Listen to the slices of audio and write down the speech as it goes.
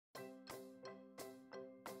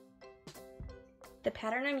The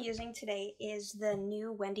pattern I'm using today is the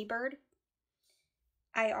new Wendy Bird.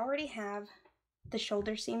 I already have the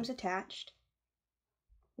shoulder seams attached.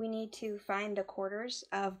 We need to find the quarters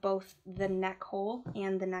of both the neck hole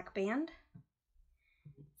and the neckband.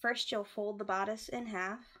 First, you'll fold the bodice in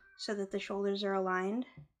half so that the shoulders are aligned,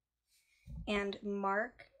 and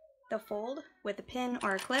mark the fold with a pin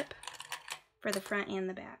or a clip for the front and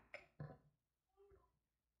the back.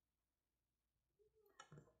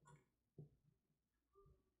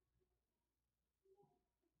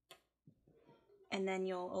 And then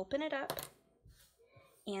you'll open it up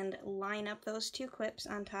and line up those two clips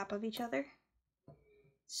on top of each other.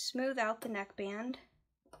 Smooth out the neckband,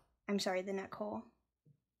 the neck hole,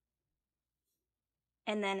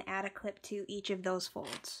 and then add a clip to each of those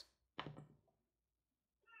folds.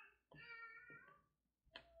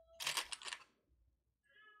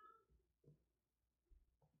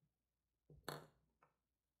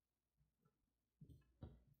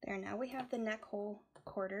 There, now we have the neck hole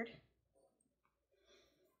quartered.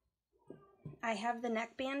 I have the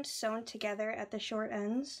neckband sewn together at the short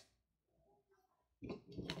ends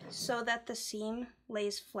so that the seam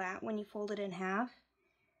lays flat when you fold it in half.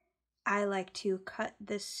 I like to cut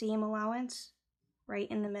this seam allowance right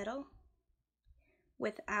in the middle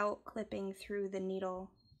without clipping through the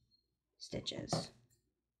needle stitches.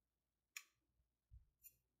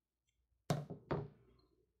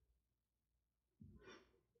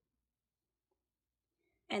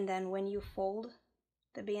 And then when you fold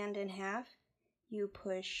the band in half, you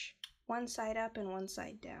push one side up and one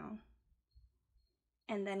side down,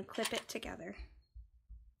 and then clip it together.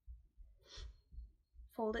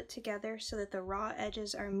 Fold it together so that the raw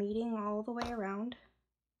edges are meeting all the way around.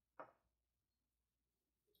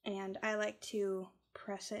 And I like to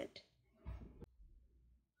press it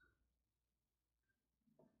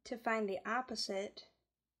to find the opposite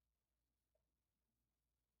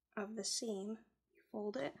of the seam. You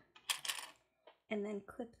fold it and then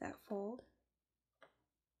clip that fold.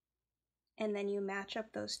 And then you match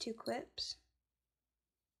up those two clips,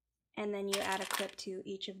 and then you add a clip to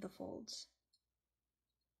each of the folds.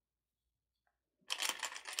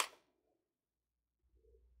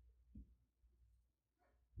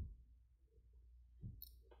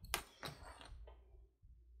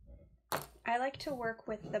 I like to work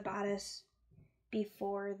with the bodice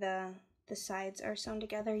before the sides are sewn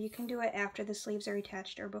together. You can do it after the sleeves are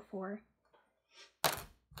attached or before.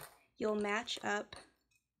 You'll match up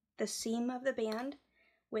the seam of the band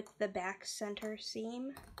with the back center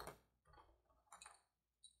seam.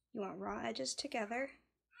 You want raw edges together,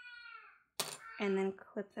 and then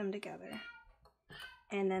clip them together.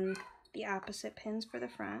 And then the opposite pins for the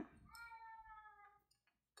front.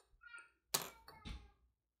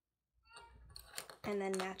 And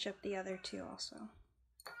then match up the other two also.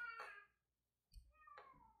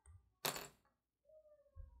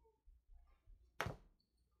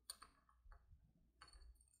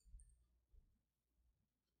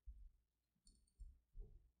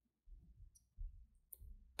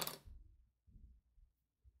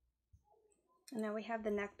 And now we have the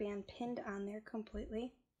neckband pinned on there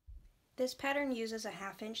completely. This pattern uses a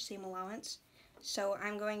 1/2 inch seam allowance, so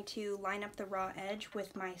I'm going to line up the raw edge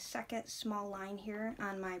with my second small line here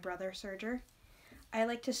on my brother serger. I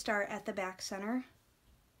like to start at the back center.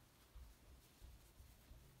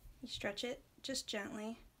 You stretch it just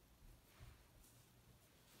gently,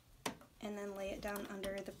 and then lay it down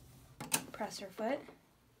under the presser foot.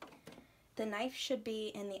 The knife should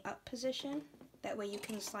be in the up position. That way you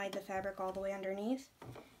can slide the fabric all the way underneath,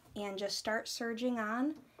 and just start serging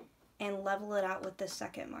on and level it out with the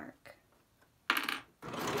second mark.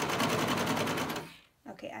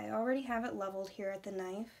 Okay, I already have it leveled here at the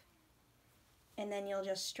knife, and then you'll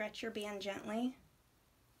just stretch your band gently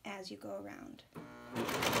as you go around.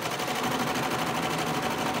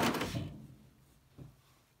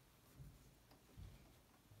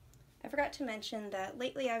 I forgot to mention that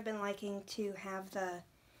lately I've been liking to have the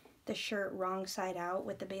shirt wrong side out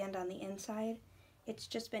with the band on the inside. It's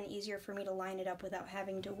just been easier for me to line it up without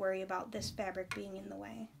having to worry about this fabric being in the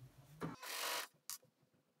way.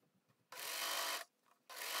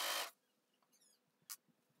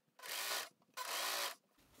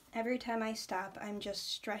 Every time I stop, I'm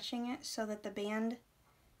just stretching it so that the band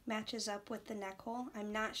matches up with the neck hole.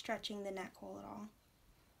 I'm not stretching the neck hole at all.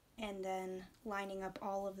 And then lining up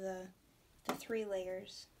all of the 3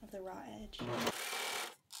 layers of the raw edge.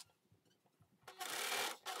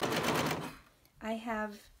 I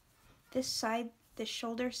have this side, this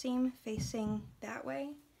shoulder seam facing that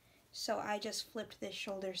way, so I just flipped this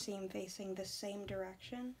shoulder seam facing the same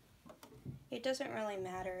direction. It doesn't really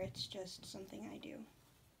matter, it's just something I do.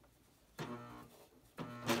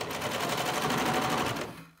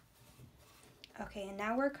 Okay, and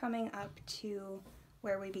now we're coming up to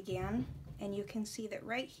where we began, and you can see that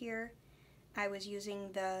right here I was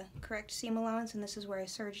using the correct seam allowance, and this is where I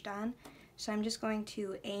serged on. So I'm just going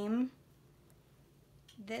to aim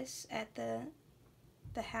this at the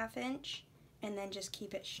 1/2 inch and then just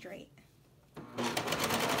keep it straight.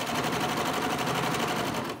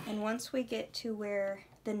 And once we get to where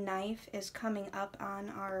the knife is coming up on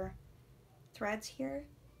our threads here,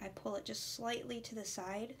 I pull it just slightly to the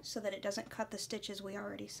side so that it doesn't cut the stitches we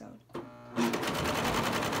already sewed.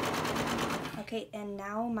 Okay, and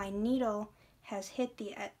now my needle has hit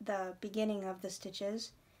the beginning of the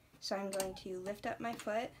stitches, so I'm going to lift up my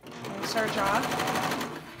foot and serge off,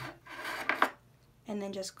 and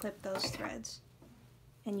then just clip those threads.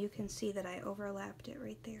 And you can see that I overlapped it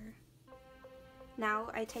right there. Now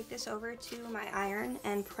I take this over to my iron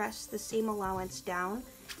and press the seam allowance down.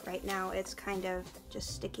 Right now it's kind of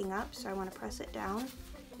just sticking up, so I want to press it down.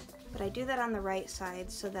 But I do that on the right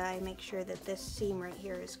side so that I make sure that this seam right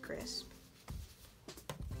here is crisp.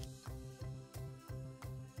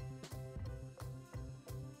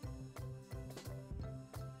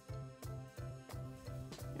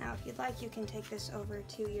 Now if you'd like, you can take this over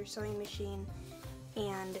to your sewing machine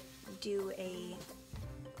and do a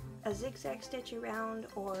zigzag stitch around,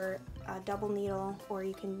 or a double needle, or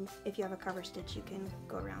you can, if you have a cover stitch, you can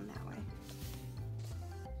go around that way.